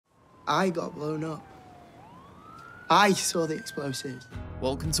I got blown up. I saw the explosives.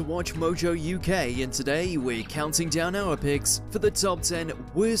 Welcome to WatchMojoUK, and today we're counting down our picks for the top 10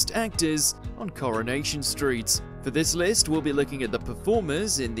 worst actors on Coronation Street. For this list, we'll be looking at the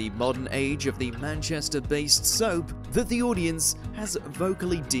performers in the modern age of the Manchester-based soap that the audience has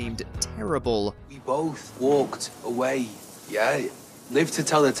vocally deemed terrible. We both walked away, yeah, lived to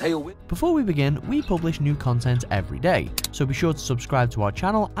tell the tale. Before we begin, we publish new content every day, so be sure to subscribe to our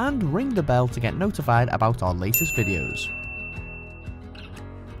channel and ring the bell to get notified about our latest videos.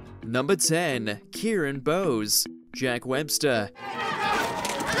 Number 10. Kieran Bowes, Jack Webster.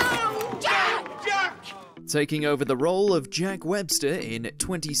 Taking over the role of Jack Webster in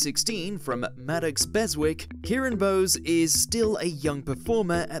 2016 from Maddox Beswick, Kieran Bowes is still a young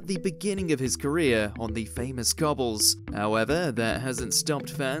performer at the beginning of his career on the famous cobbles. However, that hasn't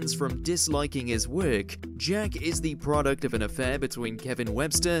stopped fans from disliking his work. Jack is the product of an affair between Kevin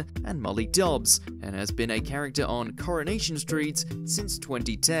Webster and Molly Dobbs, and has been a character on Coronation Street since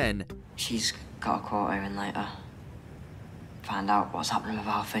 2010. She's got a quote in later. Find out what's happening with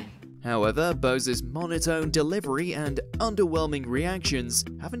Alfie. However, Bowes' monotone delivery and underwhelming reactions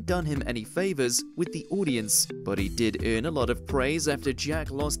haven't done him any favors with the audience, but he did earn a lot of praise after Jack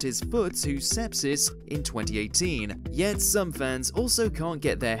lost his foot to sepsis in 2018. Yet some fans also can't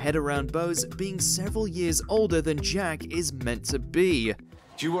get their head around Bowes being several years older than Jack is meant to be.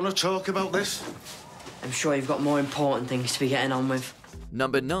 Do you want to talk about this? I'm sure you've got more important things to be getting on with.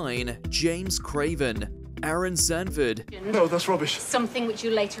 Number 9. James Craven, Aaron Sanford. No, that's rubbish. Something which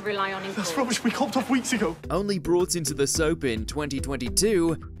you later rely on in court. That's rubbish, we copped off weeks ago. Only brought into the soap in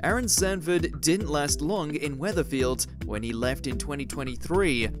 2022, Aaron Sanford didn't last long in Weatherfield when he left in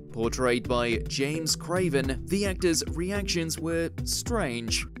 2023. Portrayed by James Craven, the actor's reactions were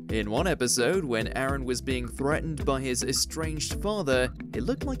strange. In one episode, when Aaron was being threatened by his estranged father, it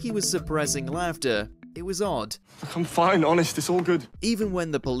looked like he was suppressing laughter. It was odd. I'm fine, honest, it's all good. Even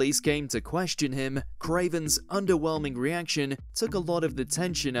when the police came to question him, Craven's underwhelming reaction took a lot of the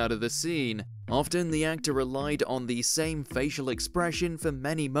tension out of the scene. Often, the actor relied on the same facial expression for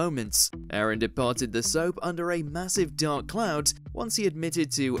many moments. Aaron departed the soap under a massive dark cloud once he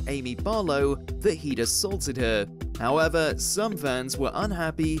admitted to Amy Barlow that he'd assaulted her. However, some fans were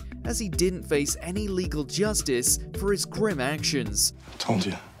unhappy as he didn't face any legal justice for his grim actions. I told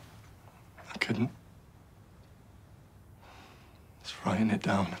you, I couldn't. Writing it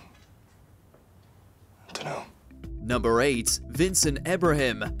down. I don't know. Number 8. Vincent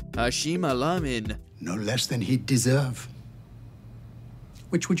Ibrahim, Hashim Alamin. No less than he'd deserve.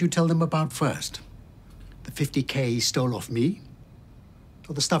 Which would you tell them about first? The 50K he stole off me?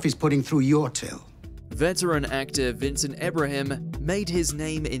 Or the stuff he's putting through your till? Veteran actor Vincent Ibrahim made his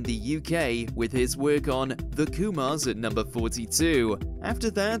name in the UK with his work on The Kumars at number 42.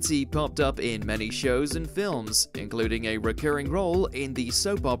 After that, he popped up in many shows and films, including a recurring role in the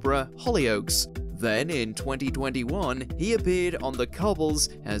soap opera Hollyoaks. Then, in 2021, he appeared on The Cobbles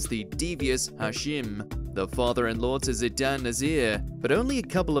as the devious Hashim, the father-in-law to Zidane Nazir. But only a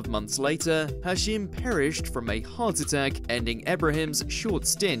couple of months later, Hashim perished from a heart attack, ending Ibrahim's short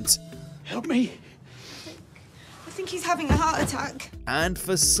stint. Help me. I think he's having a heart attack. And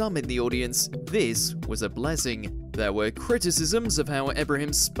for some in the audience, this was a blessing. There were criticisms of how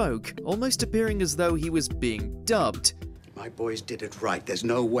Ibrahim spoke, almost appearing as though he was being dubbed. My boys did it right. There's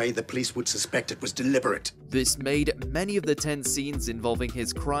no way the police would suspect it was deliberate. This made many of the tense scenes involving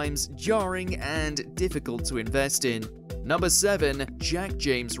his crimes jarring and difficult to invest in. Number 7. Jack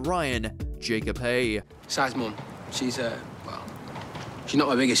James Ryan, Jacob Hay. Si's mum, she's not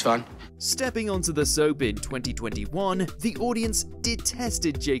my biggest fan. Stepping onto the soap in 2021, the audience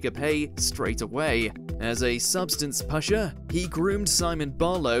detested Jacob Hay straight away. As a substance pusher, he groomed Simon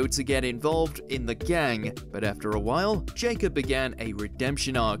Barlow to get involved in the gang, but after a while, Jacob began a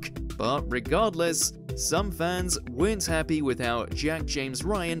redemption arc. But regardless, some fans weren't happy with how Jack James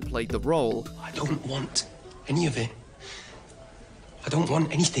Ryan played the role. I don't want any of it. I don't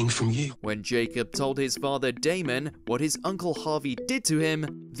want anything from you. When Jacob told his father Damon what his uncle Harvey did to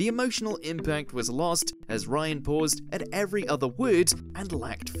him, the emotional impact was lost as Ryan paused at every other word and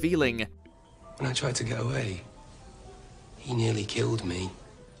lacked feeling. When I tried to get away, he nearly killed me.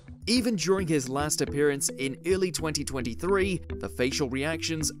 Even during his last appearance in early 2023, the facial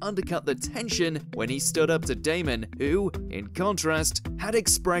reactions undercut the tension when he stood up to Damon, who, in contrast, had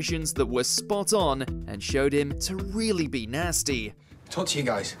expressions that were spot on and showed him to really be nasty. Talk to you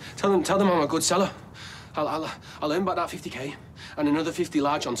guys. Tell them I'm a good seller. I'll earn back that 50K and another 50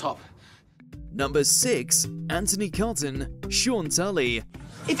 large on top. Number 6. Anthony Cotton, Sean Tully.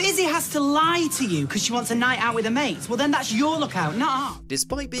 If Izzy has to lie to you because she wants a night out with her mates, well then that's your lookout, not ours.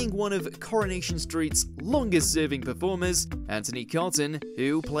 Despite being one of Coronation Street's longest-serving performers, Anthony Cotton,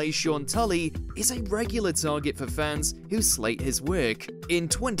 who plays Sean Tully, is a regular target for fans who slate his work. In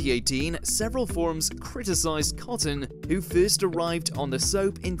 2018, several forums criticized Cotton, who first arrived on the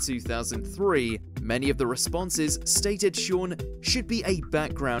soap in 2003. Many of the responses stated Sean should be a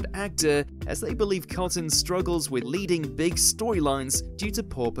background actor, as they believe Cotton struggles with leading big storylines due to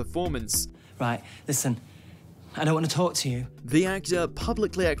poor performance. Right, listen, I don't want to talk to you. The actor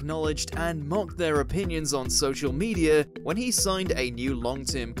publicly acknowledged and mocked their opinions on social media when he signed a new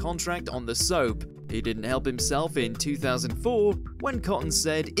long-term contract on the soap. He didn't help himself in 2004 when Cotton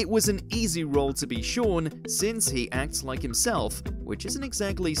said it was an easy role to be Sean since he acts like himself, which isn't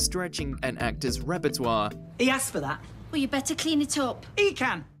exactly stretching an actor's repertoire. He asked for that. Well, you better clean it up. He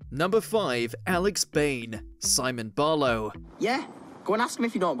can. Number 5. Alex Bain, Simon Barlow. Yeah, go and ask him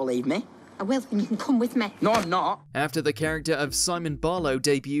if you don't believe me. I will, and you can come with me. No, I'm not. After the character of Simon Barlow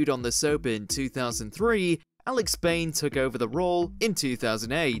debuted on the soap in 2003, Alex Bain took over the role in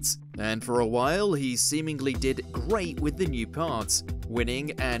 2008, and for a while he seemingly did great with the new part,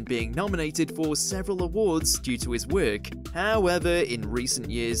 winning and being nominated for several awards due to his work. However, in recent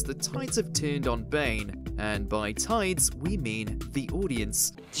years the tides have turned on Bain, and by tides we mean the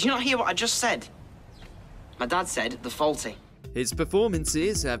audience. Did you not hear what I just said? My dad said the faulty. His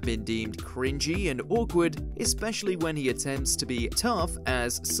performances have been deemed cringy and awkward, especially when he attempts to be tough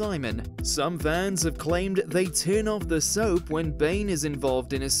as Simon. Some fans have claimed they turn off the soap when Bain is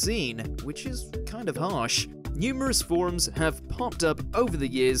involved in a scene, which is kind of harsh. Numerous forums have popped up over the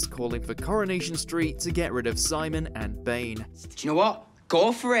years calling for Coronation Street to get rid of Simon and Bain. Do you know what?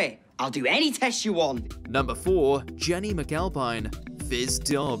 Go for it. I'll do any test you want. Number 4. Jenny McAlpine, Fizz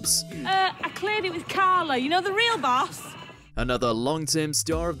Dobbs. I cleared it with Carla, you know, the real boss. Another long-term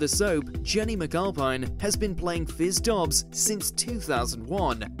star of the soap, Jenny McAlpine, has been playing Fizz Dobbs since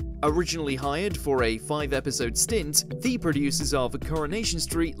 2001. Originally hired for a 5-episode stint, the producers of Coronation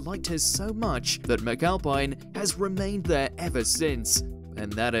Street liked her so much that McAlpine has remained there ever since.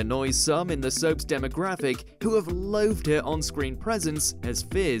 And that annoys some in the soap's demographic who have loathed her on-screen presence as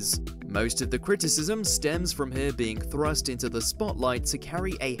Fizz. Most of the criticism stems from her being thrust into the spotlight to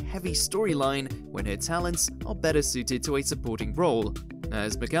carry a heavy storyline when her talents are better suited to a supporting role,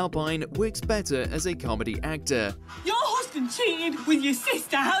 as McAlpine works better as a comedy actor. Your husband cheated with your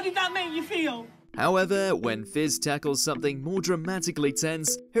sister. How did that make you feel? However, when Fizz tackles something more dramatically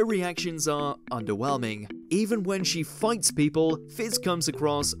tense, her reactions are underwhelming. Even when she fights people, Fizz comes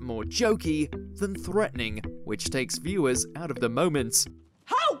across more jokey than threatening, which takes viewers out of the moment.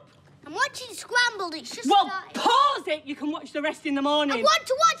 Help! I'm watching Scrambled, it's just Well, started. pause it! You can watch the rest in the morning. I want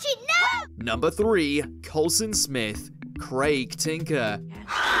to watch it now! Number 3. Colson Smith, Craig Tinker.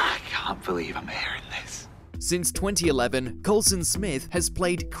 I can't believe I'm hearing this. Since 2011, Colson Smith has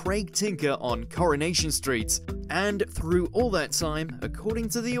played Craig Tinker on Coronation Street, and through all that time, according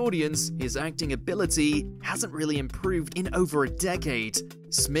to the audience, his acting ability hasn't really improved in over a decade.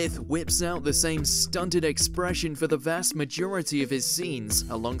 Smith whips out the same stunted expression for the vast majority of his scenes,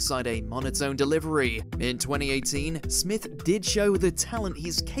 alongside a monotone delivery. In 2018, Smith did show the talent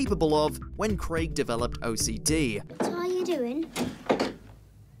he's capable of when Craig developed OCD. What are you doing?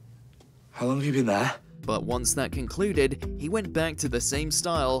 How long have you been there? But once that concluded, he went back to the same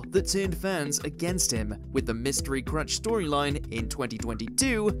style that turned fans against him, with the Mystery Crutch storyline in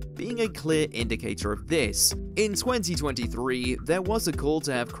 2022 being a clear indicator of this. In 2023, there was a call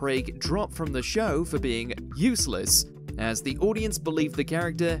to have Craig drop from the show for being useless, as the audience believed the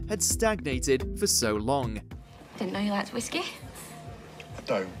character had stagnated for so long. Didn't know you liked whiskey? I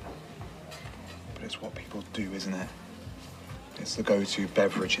don't. But it's what people do, isn't it? It's the go-to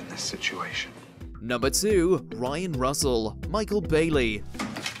beverage in this situation. Number 2. Ryan Russell, Michael Bailey.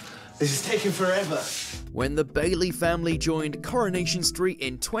 This is taking forever. When the Bailey family joined Coronation Street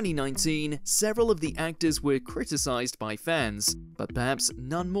in 2019, several of the actors were criticized by fans, but perhaps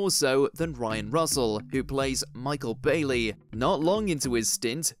none more so than Ryan Russell, who plays Michael Bailey. Not long into his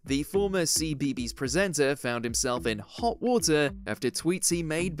stint, the former CBeebies presenter found himself in hot water after tweets he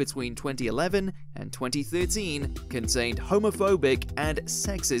made between 2011 and 2013 contained homophobic and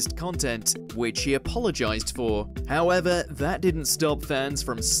sexist content, which he apologized for. However, that didn't stop fans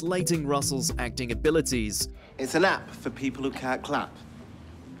from slating Russell's acting abilities. It's an app for people who can't clap.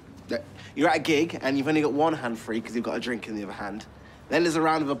 You're at a gig and you've only got one hand free because you've got a drink in the other hand. Then there's a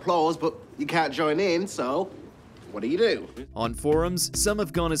round of applause, but you can't join in, so what do you do? On forums, some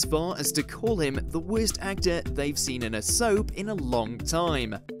have gone as far as to call him the worst actor they've seen in a soap in a long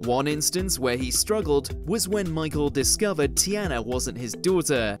time. One instance where he struggled was when Michael discovered Tiana wasn't his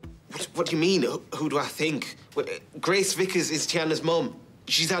daughter. What do you mean? Who do I think? Grace Vickers is Tiana's mum.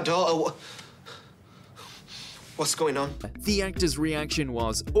 She's our daughter. What's going on? The actor's reaction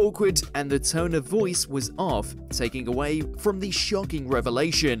was awkward and the tone of voice was off, taking away from the shocking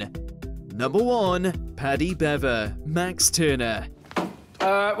revelation. Number 1. Paddy Bever, Max Turner.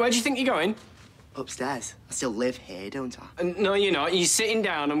 Where do you think you're going? Upstairs. I still live here, don't I? No, you're not. You're sitting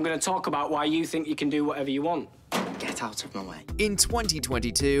down. I'm going to talk about why you think you can do whatever you want. Get out of my way. In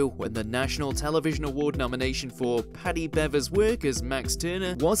 2022, when the National Television Award nomination for Paddy Bever's work as Max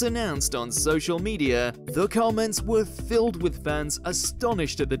Turner was announced on social media, the comments were filled with fans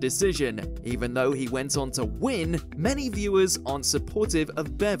astonished at the decision. Even though he went on to win, many viewers aren't supportive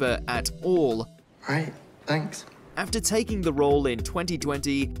of Bever at all. Right, thanks. After taking the role in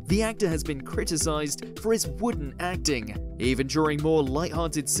 2020, the actor has been criticized for his wooden acting. Even during more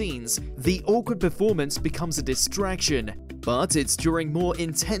light-hearted scenes, the awkward performance becomes a distraction. But it's during more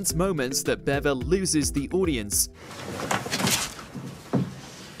intense moments that Bever loses the audience.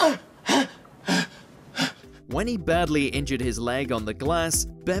 When he badly injured his leg on the glass,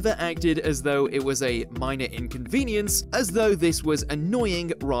 Bever acted as though it was a minor inconvenience, as though this was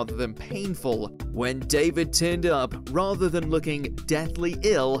annoying rather than painful. When David turned up, rather than looking deathly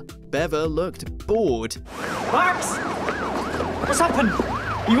ill, Bever looked bored. Max! What's happened?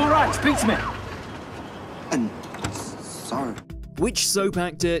 Are you alright? Speak to me. Sorry. Which soap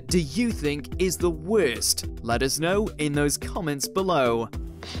actor do you think is the worst? Let us know in those comments below.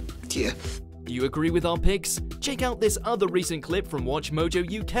 Yeah. Do you agree with our picks? Check out this other recent clip from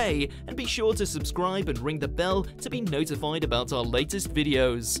WatchMojoUK and be sure to subscribe and ring the bell to be notified about our latest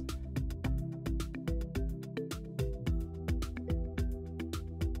videos.